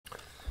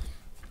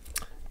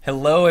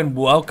Hello and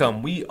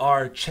welcome. We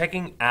are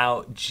checking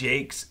out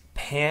Jake's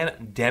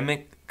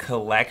Pandemic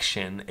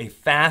Collection, a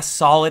fast,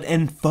 solid,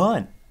 and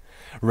fun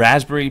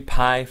Raspberry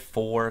Pi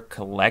 4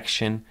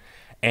 collection.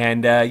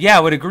 And yeah, I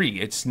would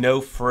agree. It's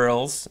no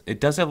frills. It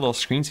does have little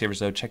screensavers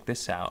though. Check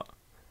this out.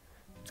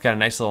 It's got a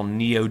nice little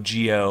Neo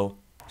Geo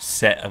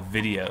set of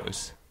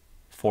videos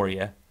for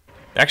you.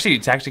 Actually,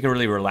 it's actually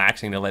really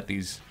relaxing to let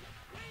these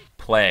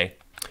play.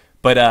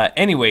 But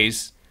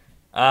anyways,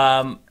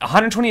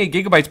 128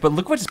 gigabytes, but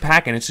look what it's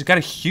packing. It's just got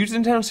a huge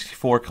Nintendo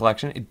 64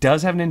 collection. It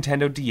does have a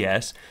Nintendo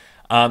DS.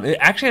 It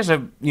actually has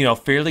a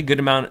fairly good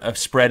amount of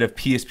spread of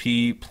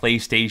PSP,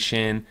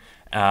 PlayStation,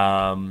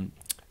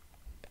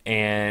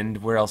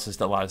 and where else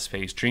is a lot of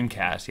space?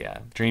 Dreamcast, yeah.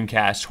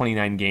 Dreamcast,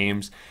 29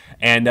 games.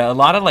 And a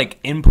lot of like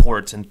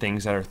imports and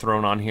things that are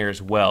thrown on here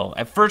as well.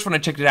 At first when I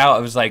checked it out, I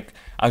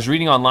was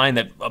reading online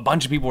that a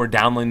bunch of people were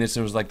downloading this.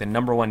 It was like the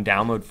 #1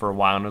 download for a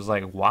while. And I was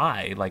like,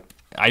 why? Like,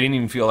 I didn't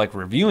even feel like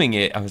reviewing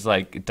it. I was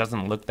like, it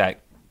doesn't look that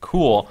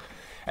cool.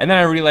 And then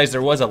I realized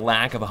there was a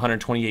lack of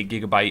 128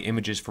 gigabyte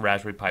images for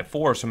Raspberry Pi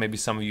 4. So maybe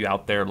some of you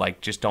out there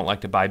like just don't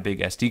like to buy big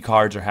SD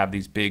cards or have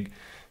these big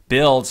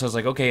builds. So I was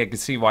like, okay, I can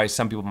see why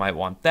some people might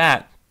want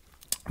that.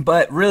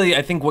 But really,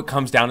 I think what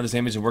comes down to this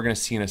image, and we're going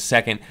to see in a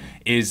second,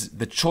 is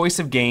the choice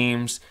of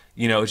games.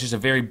 You know, it's just a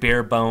very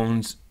bare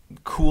bones,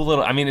 cool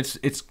little. I mean, it's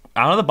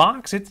out of the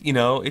box. It's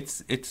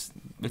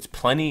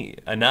plenty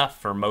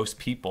enough for most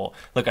people.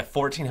 Look at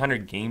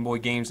 1,400 Game Boy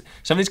games.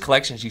 Some of these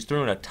collections, she's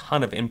throwing a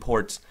ton of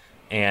imports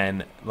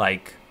and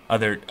like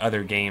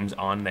other games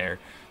on there.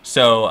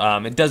 So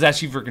it does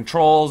ask you for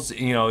controls.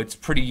 You know, it's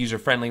pretty user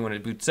friendly when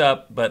it boots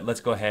up. But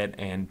let's go ahead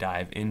and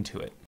dive into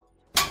it.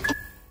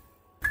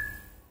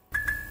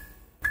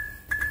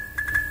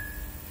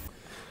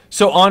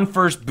 So on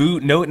first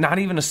boot, note not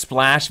even a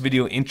splash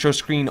video intro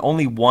screen,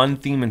 only one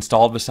theme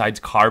installed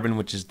besides Carbon,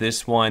 which is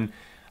this one.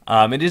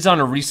 It is on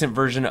a recent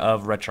version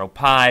of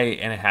RetroPie,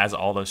 and it has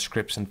all those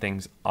scripts and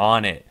things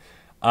on it.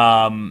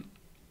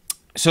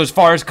 So as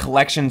far as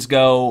collections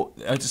go,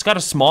 it's got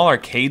a small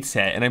arcade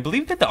set, and I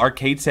believe that the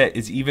arcade set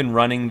is even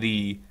running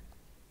the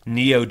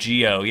Neo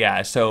Geo.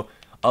 Yeah, so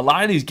a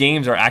lot of these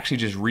games are actually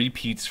just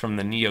repeats from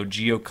the Neo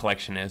Geo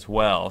collection as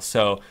well.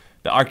 So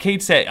the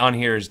arcade set on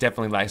here is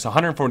definitely like, so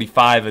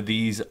 145 of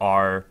these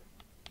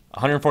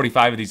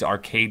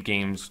arcade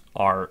games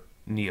are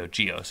Neo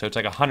Geo. So it's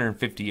like a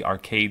 150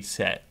 arcade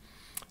set.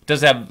 It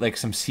does have like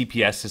some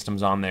CPS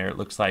systems on there, it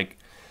looks like,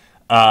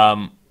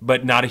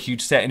 but not a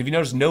huge set. And if you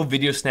notice, no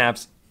video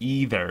snaps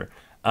either.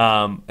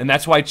 And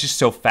that's why it's just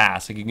so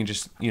fast. Like you can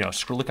just,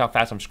 look how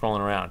fast I'm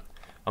scrolling around.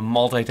 I'm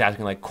multitasking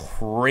like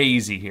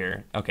crazy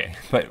here. Okay,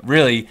 but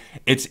really,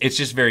 it's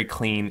just very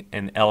clean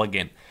and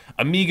elegant.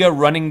 Amiga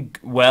running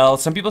well.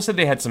 Some people said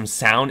they had some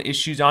sound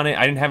issues on it.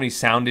 I didn't have any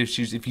sound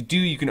issues. If you do,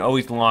 you can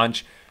always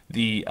launch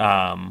the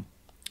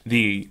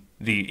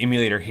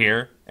emulator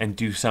here and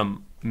do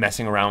some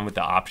messing around with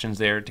the options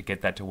there to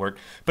get that to work.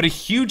 But a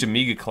huge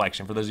Amiga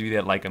collection for those of you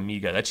that like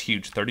Amiga. That's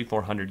huge,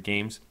 3,400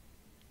 games.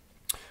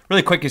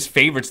 Really quick, his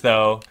favorites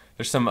though.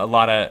 There's a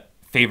lot of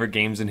favorite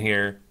games in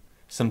here.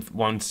 Some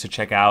ones to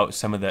check out.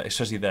 Some of the,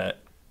 especially the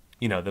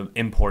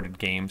imported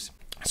games.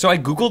 So I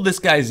Googled this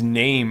guy's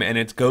name, and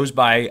it goes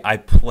by I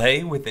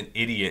Play with an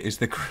Idiot is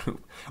the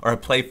group, or I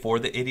Play for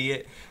the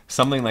Idiot,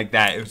 something like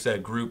that. It was a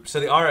group.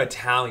 So they are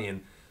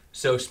Italian.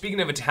 So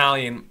speaking of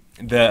Italian,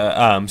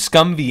 the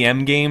Scum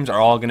VM games are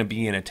all going to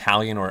be in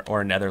Italian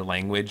or another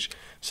language.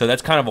 So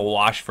that's kind of a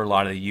wash for a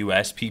lot of the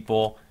U.S.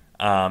 people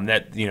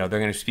that, they're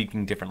going to be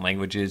speaking different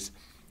languages,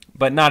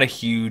 but not a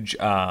huge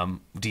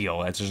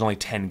deal, as there's only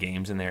 10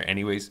 games in there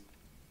anyways.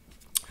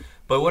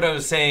 But what I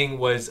was saying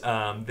was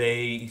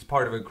he's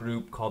part of a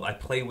group called I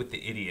Play with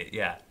the Idiot,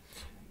 yeah.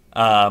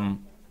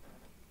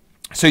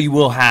 So you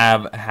will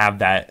have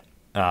that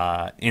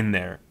in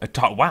there.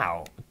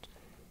 Wow.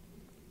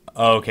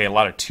 Okay, a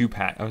lot of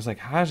 2-pack. I was like,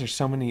 how is there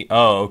so many?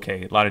 Oh,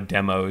 okay, a lot of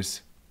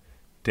demos.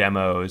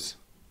 It's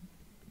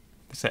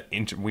a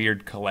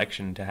weird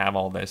collection to have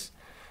all this.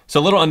 So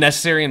a little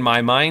unnecessary in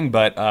my mind,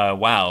 but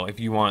wow, if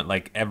you want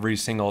like every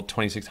single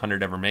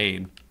 2600 ever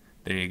made,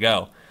 there you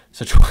go.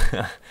 So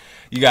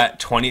you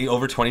got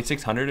over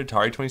 2,600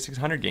 Atari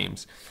 2600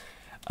 games.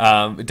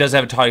 It does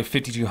have Atari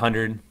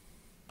 5200,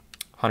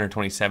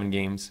 127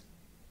 games.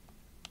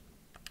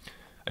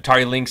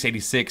 Atari Lynx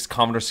 86,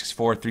 Commodore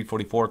 64,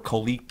 344,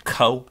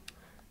 Coleco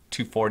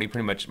 240,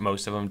 pretty much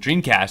most of them.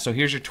 Dreamcast. So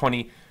here's your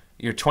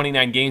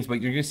 29 games,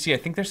 but you're gonna see I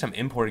think there's some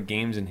imported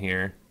games in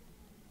here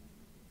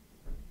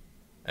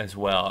as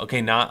well.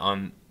 Okay, not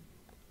on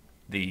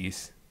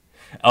these.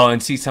 Oh,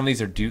 and see some of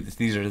these are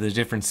the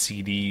different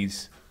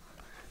CDs.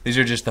 These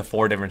are just the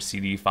 4 different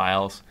CD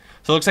files.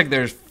 So it looks like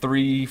there's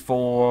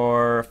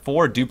 4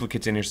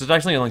 duplicates in here. So there's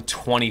actually only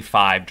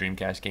 25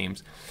 Dreamcast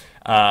games.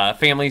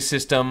 Family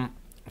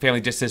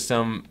Disk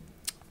System,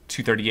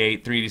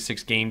 238,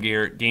 386 Game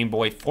Gear, Game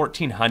Boy,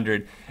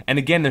 1400. And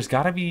again, there's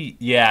got to be,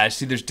 yeah,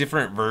 see there's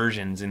different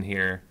versions in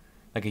here.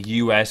 Like a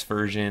US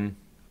version.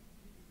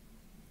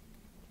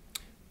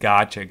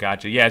 Gotcha.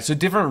 Yeah, so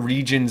different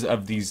regions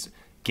of these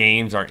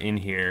games are in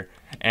here.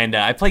 And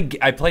I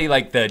play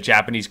like the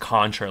Japanese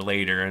Contra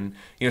later, and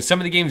some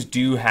of the games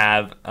do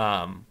have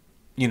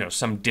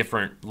some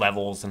different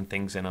levels and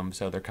things in them,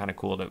 so they're kind of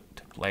cool to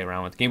play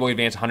around with. Game Boy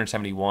Advance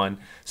 171,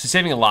 so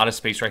saving a lot of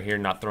space right here,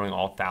 not throwing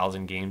all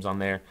 1,000 games on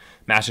there.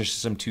 Master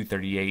System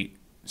 238,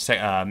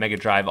 Mega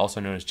Drive, also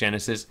known as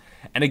Genesis,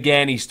 and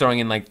again he's throwing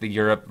in like the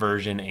Europe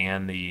version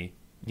and the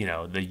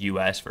the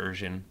US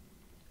version.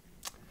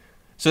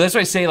 So that's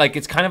why I say like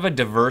it's kind of a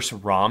diverse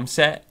ROM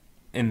set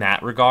in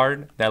that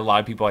regard that a lot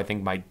of people I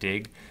think might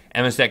dig.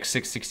 MSX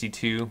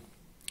 662,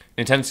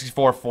 Nintendo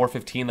 64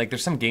 415. Like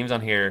there's some games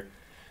on here.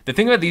 The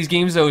thing about these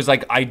games though is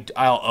like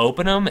I'll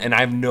open them and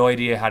I have no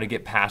idea how to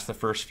get past the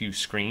first few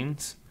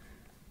screens,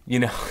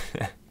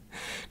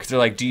 because they're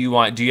like, do you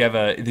have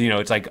a,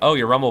 it's like, oh,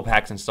 your Rumble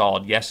Pack's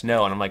installed, yes,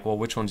 no, and I'm like, well,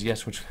 which one's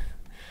yes, which?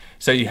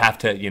 So you have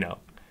to,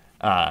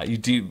 you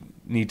do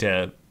need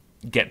to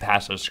get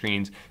past those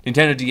screens.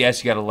 Nintendo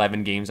DS, you got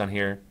 11 games on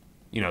here,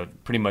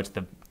 pretty much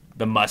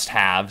the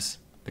must-haves,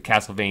 the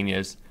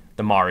Castlevanias,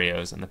 the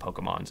Marios, and the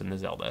Pokemons, and the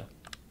Zelda.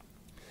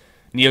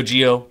 Neo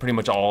Geo, pretty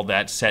much all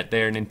that set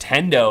there.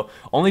 Nintendo,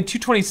 only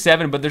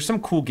 227, but there's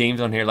some cool games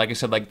on here. Like I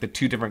said, like the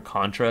 2 different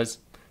Contras.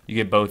 You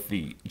get both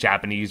the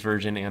Japanese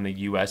version and the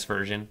US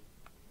version.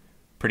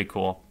 Pretty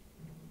cool.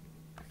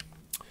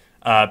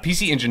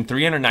 PC Engine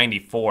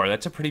 394.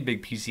 That's a pretty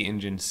big PC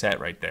Engine set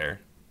right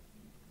there.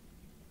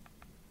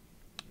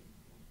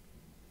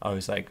 I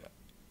was like,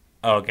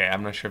 oh, okay,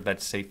 I'm not sure if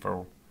that's safe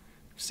for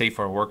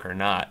work or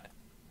not.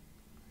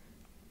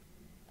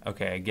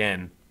 Okay,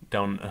 again,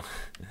 don't...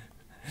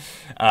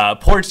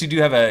 ports, you do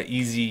have a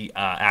easy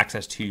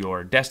access to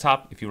your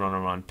desktop if you run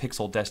them on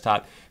Pixel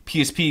desktop.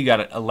 PSP, you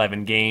got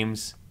 11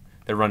 games.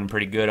 They're running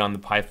pretty good on the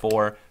Pi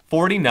 4.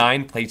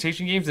 49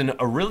 PlayStation games, and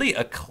a really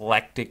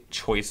eclectic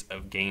choice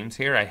of games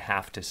here, I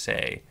have to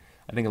say.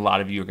 I think a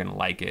lot of you are going to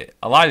like it.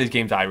 A lot of these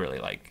games I really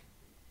like.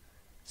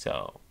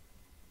 So,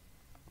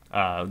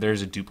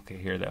 there's a duplicate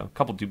here, though. A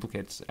couple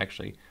duplicates,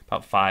 actually.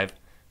 About 5.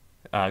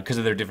 Because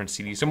of their different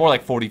CDs. So more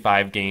like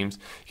 45 games.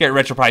 You get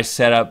RetroPie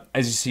setup.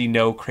 As you see,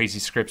 no crazy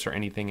scripts or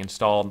anything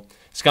installed.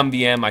 Scum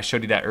VM, I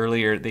showed you that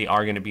earlier. They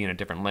are going to be in a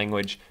different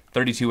language.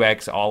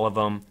 32X, all of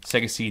them.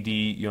 Sega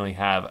CD, you only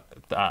have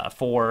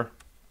 4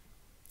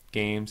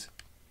 games.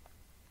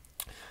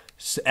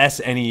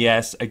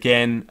 SNES,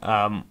 again,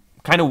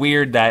 kind of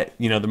weird that,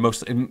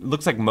 it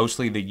looks like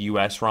mostly the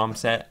US ROM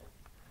set.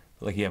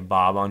 Like you have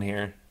Bob on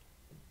here.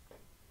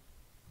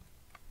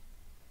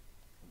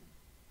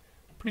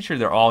 Pretty sure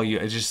they're all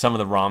it's just some of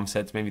the ROM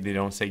sets. Maybe they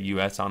don't say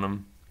US on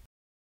them.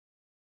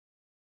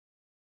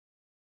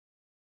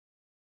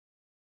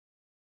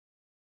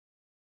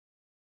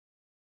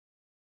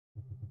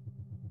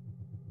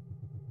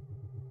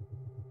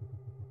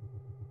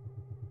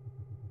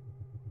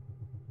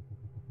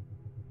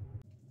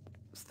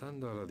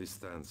 Stando alla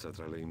distanza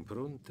tra le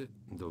impronte,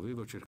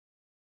 dovevo cercare.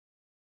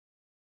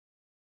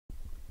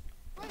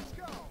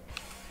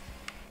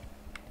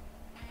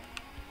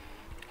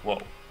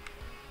 Whoa.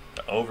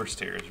 The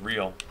oversteer is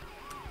real.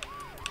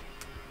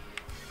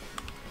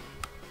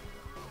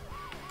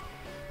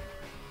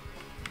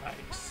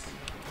 Nice.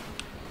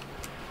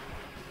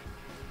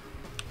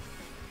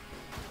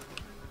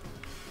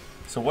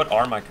 So what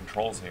are my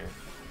controls here?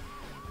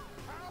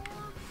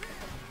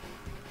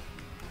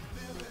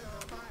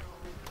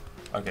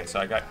 Okay, so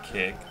I got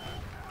kick.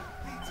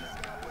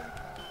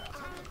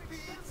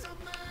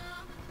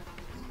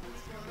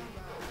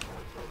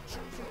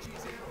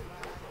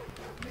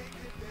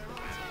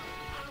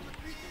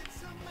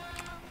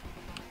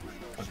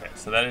 Okay,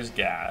 so that is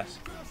gas.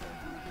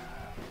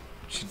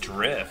 She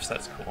drifts,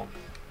 that's cool.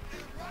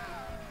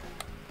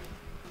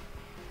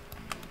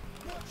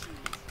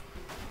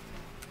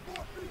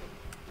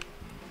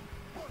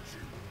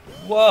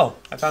 Whoa!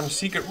 I found a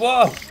secret.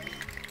 Whoa!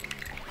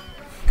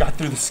 Got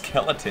through the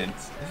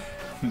skeletons.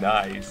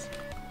 Nice.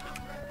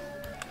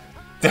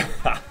 This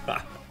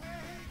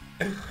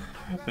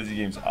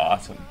game's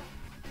awesome.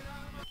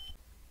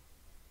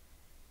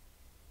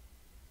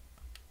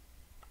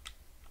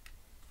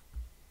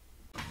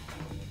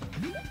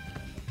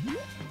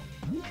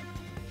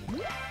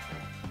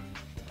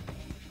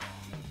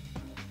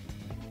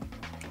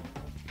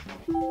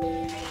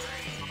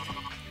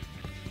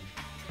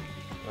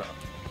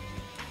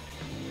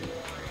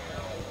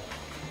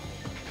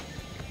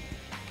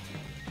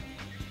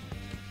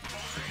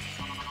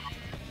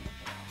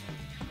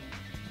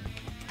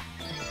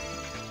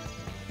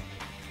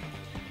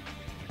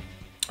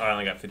 I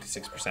only got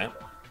 56%.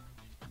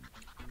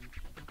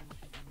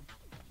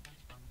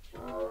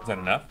 Is that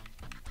enough?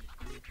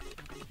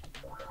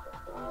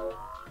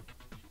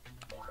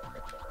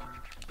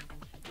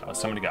 Oh,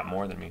 somebody got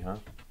more than me, huh?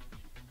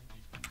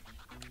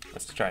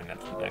 Let's try the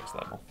next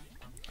level.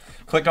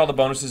 Collect all the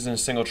bonuses in a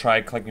single try.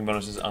 Collecting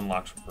bonuses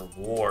unlocks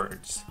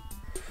rewards.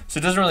 So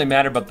it doesn't really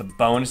matter about the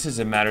bonuses,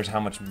 it matters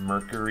how much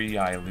mercury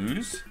I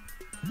lose.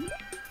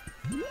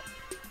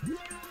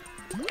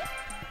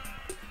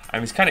 I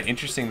mean, it's kind of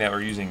interesting that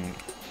we're using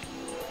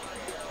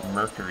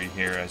mercury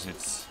here as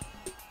its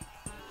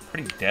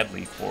pretty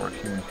deadly for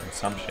human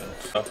consumption.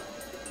 Oh.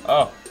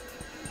 Oh.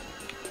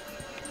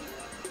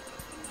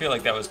 I feel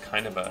like that was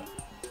kind of a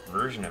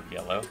version of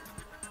yellow.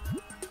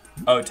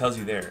 Oh, it tells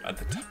you there at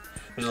the top.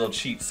 There's a little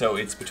cheat, so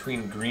it's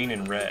between green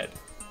and red.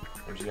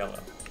 Where's yellow?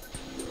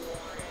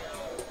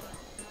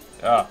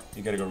 Oh,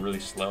 you gotta go really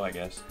slow, I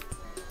guess.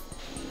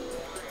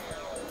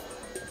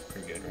 That's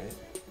pretty good, right?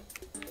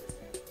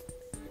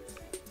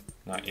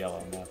 Not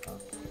yellow enough, huh?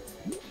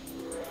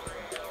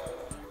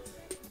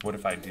 What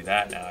if I do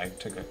that now? I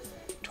took a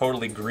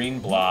totally green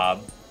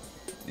blob.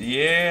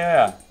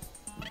 Yeah!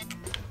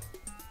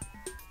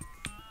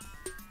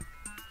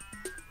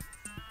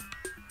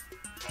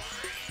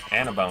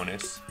 And a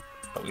bonus,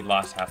 but we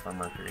lost half our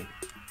mercury.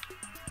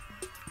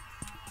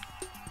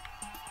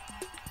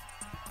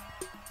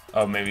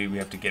 Oh, maybe we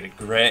have to get it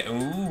gray.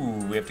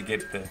 Ooh, we have to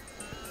get the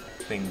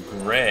thing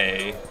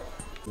gray.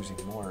 Losing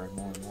more and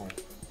more and more.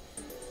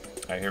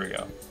 Alright, here we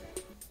go.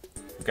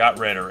 We got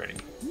red already.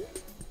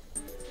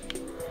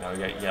 Now we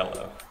got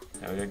yellow.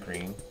 Now we got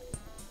green.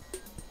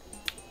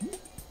 And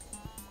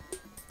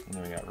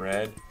then we got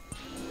red.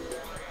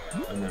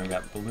 And then we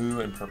got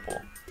blue and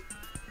purple.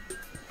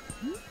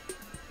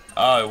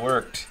 Oh, it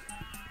worked.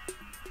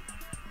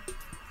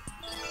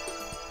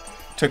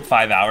 Took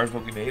 5 hours,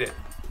 but we made it.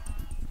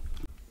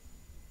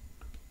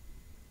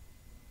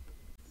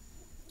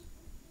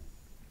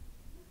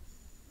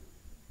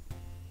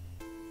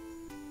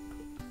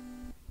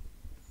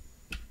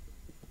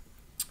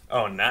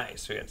 Oh,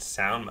 nice. We got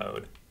sound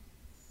mode.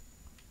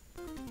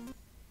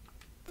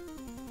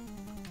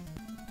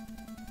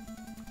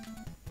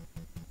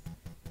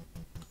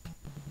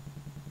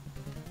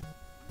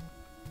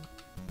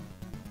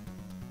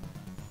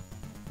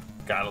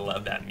 Gotta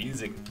love that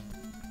music.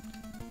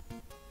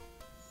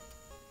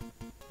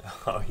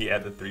 Oh yeah,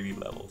 the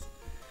 3D levels.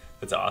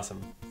 That's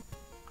awesome.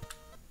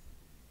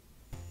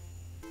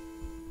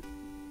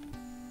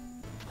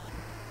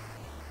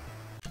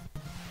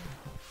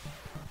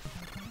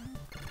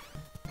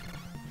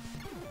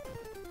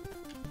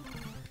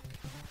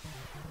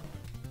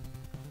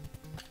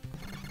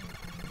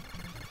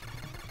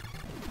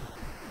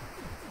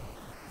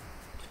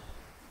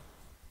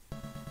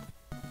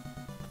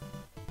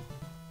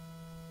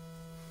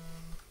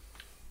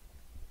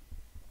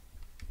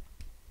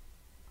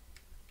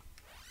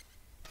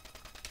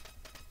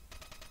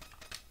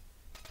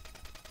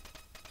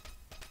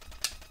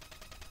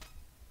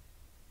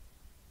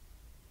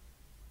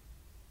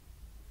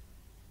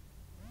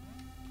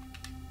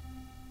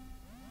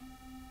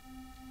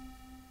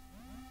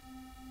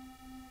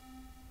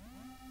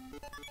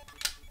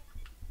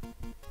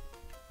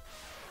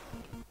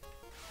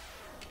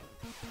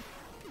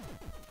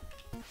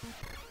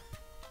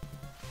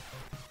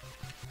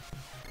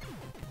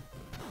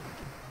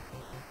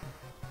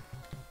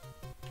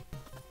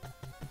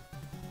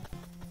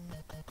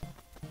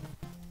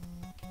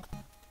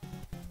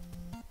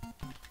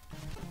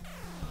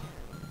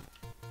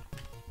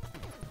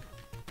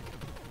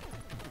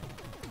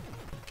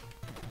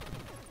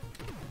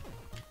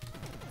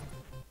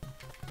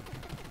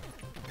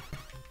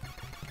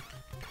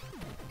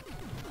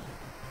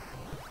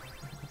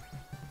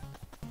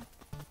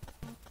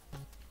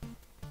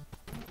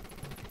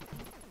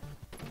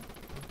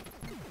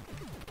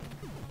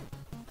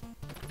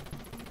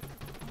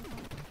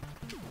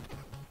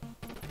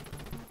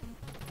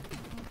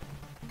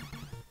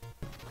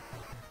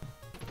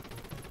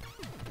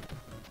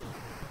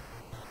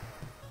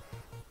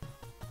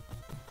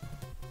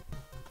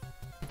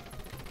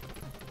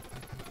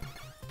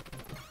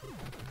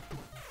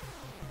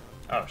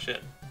 Oh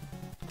shit.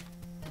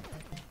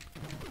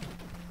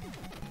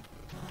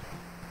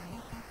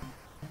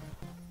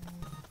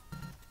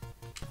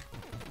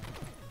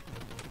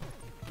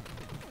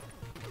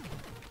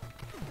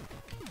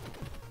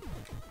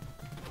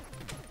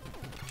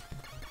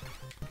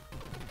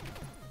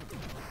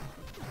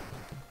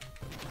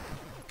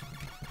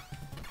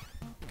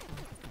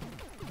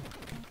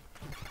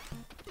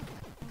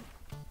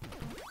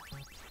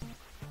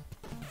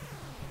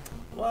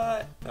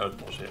 What? That was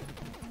bullshit.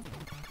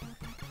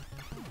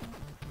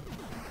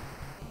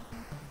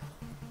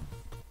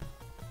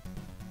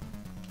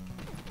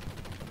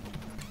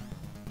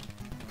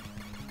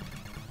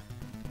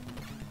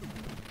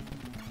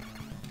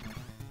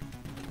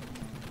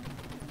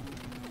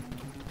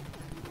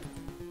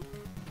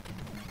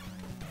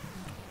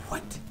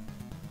 What?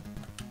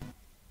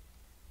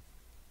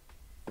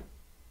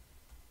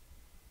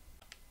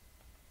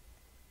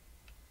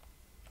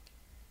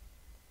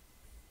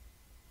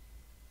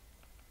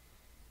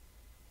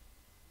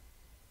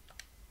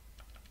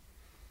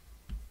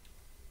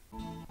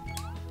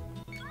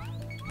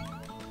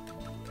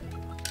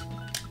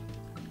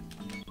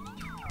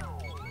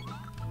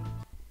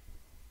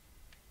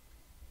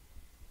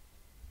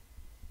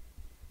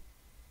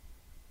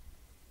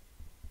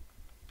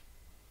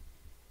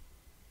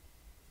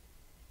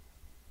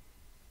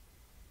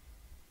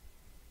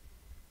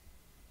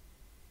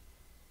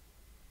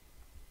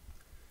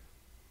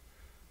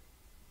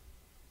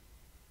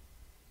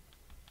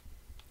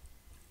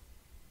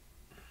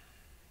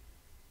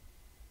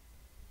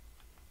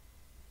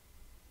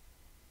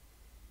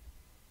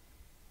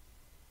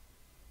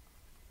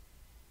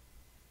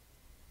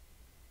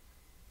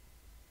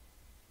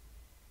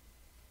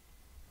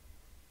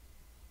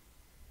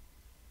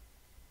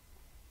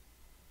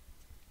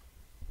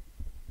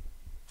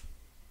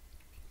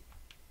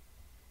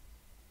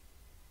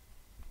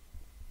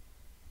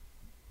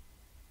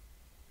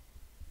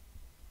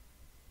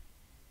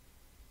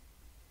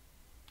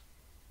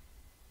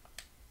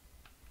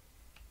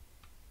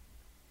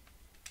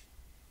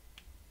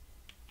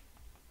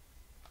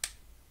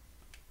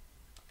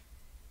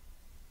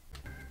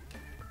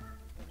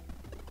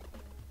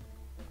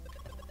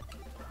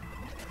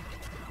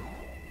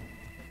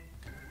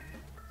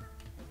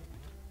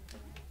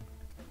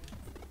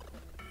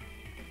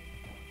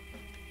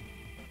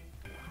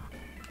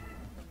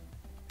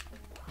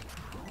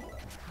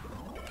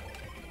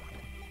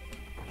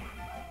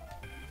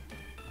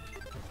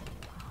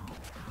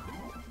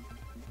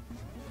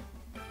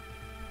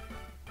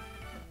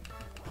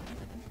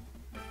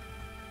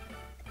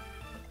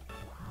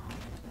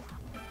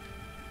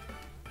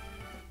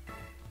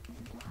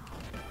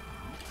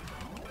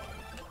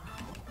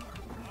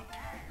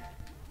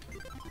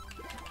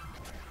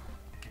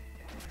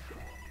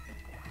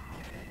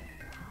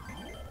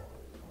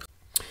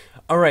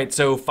 All right,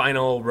 so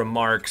final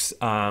remarks.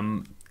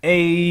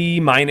 A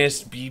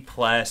minus, B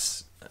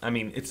plus. I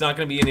mean, it's not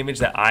going to be an image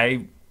that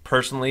I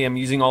personally am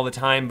using all the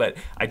time, but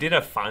I did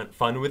have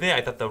fun with it.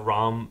 I thought the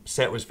ROM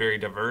set was very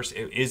diverse.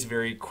 It is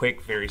very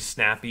quick, very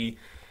snappy.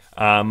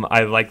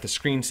 I like the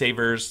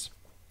screensavers.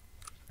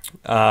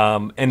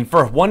 And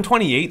for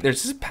 128,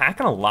 there's just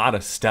packing a lot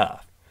of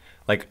stuff.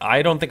 Like,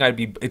 I don't think I'd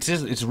be.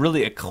 It's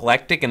really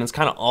eclectic, and it's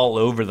kind of all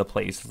over the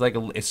place. It's like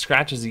it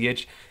scratches the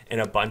itch in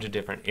a bunch of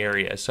different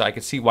areas. So I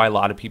can see why a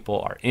lot of people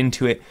are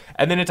into it.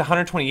 And then it's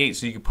 128,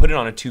 so you can put it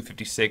on a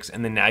 256,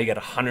 and then now you got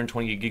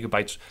 128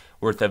 gigabytes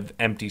worth of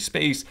empty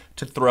space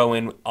to throw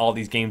in all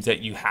these games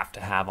that you have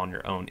to have on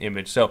your own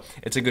image. So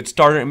it's a good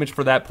starter image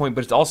for that point,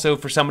 but it's also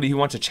for somebody who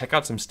wants to check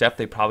out some stuff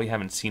they probably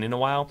haven't seen in a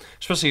while,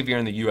 especially if you're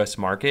in the U.S.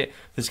 market.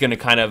 This is going to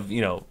kind of,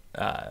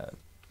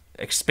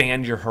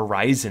 expand your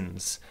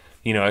horizons,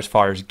 as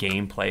far as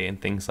gameplay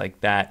and things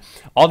like that.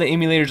 All the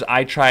emulators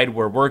I tried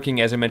were working.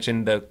 As I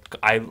mentioned,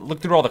 I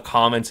looked through all the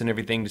comments and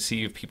everything to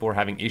see if people were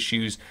having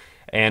issues.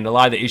 And a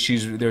lot of the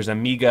issues, there's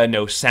Amiga,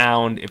 no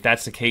sound. If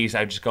that's the case,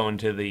 I just go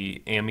into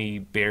the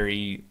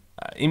Berry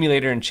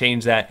emulator and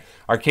change that.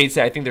 Arcade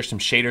set, I think there's some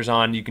shaders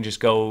on. You can just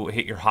go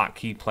hit your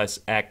hotkey plus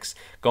X,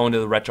 go into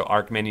the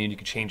RetroArch menu, and you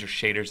can change your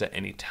shaders at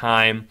any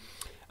time.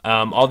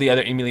 All the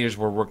other emulators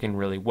were working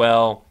really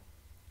well.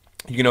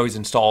 You can always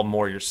install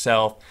more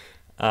yourself.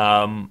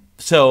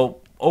 So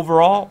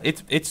overall,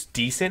 it's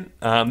decent.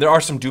 There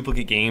are some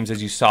duplicate games,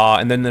 as you saw,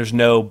 and then there's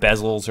no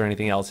bezels or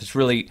anything else. It's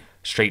really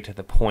straight to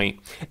the point.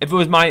 If it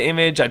was my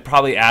image, I'd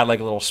probably add like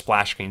a little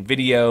splash screen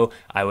video.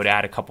 I would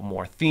add a couple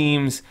more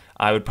themes.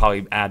 I would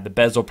probably add the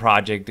bezel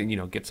project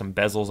and, get some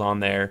bezels on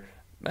there.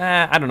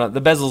 I don't know.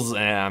 The bezels,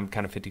 I'm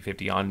kind of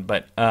 50-50 on,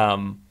 but,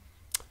 other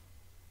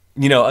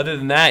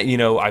than that,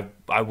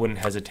 I wouldn't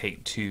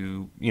hesitate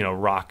to,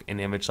 rock an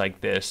image like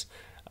this.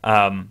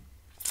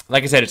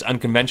 Like I said, it's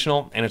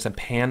unconventional and it's a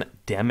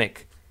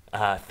pandemic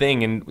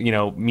thing, and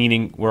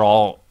meaning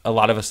a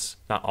lot of us,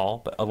 not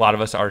all, but a lot of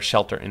us are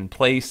shelter in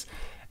place,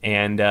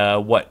 and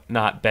what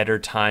not better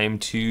time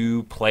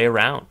to play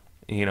around,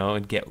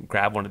 and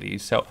grab one of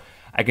these. So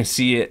I can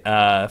see it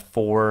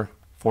for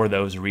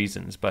those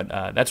reasons. But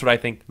that's what I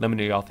think. Let me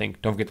know what y'all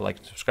think. Don't forget to like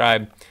and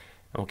subscribe,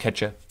 and we'll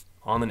catch you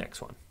on the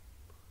next one.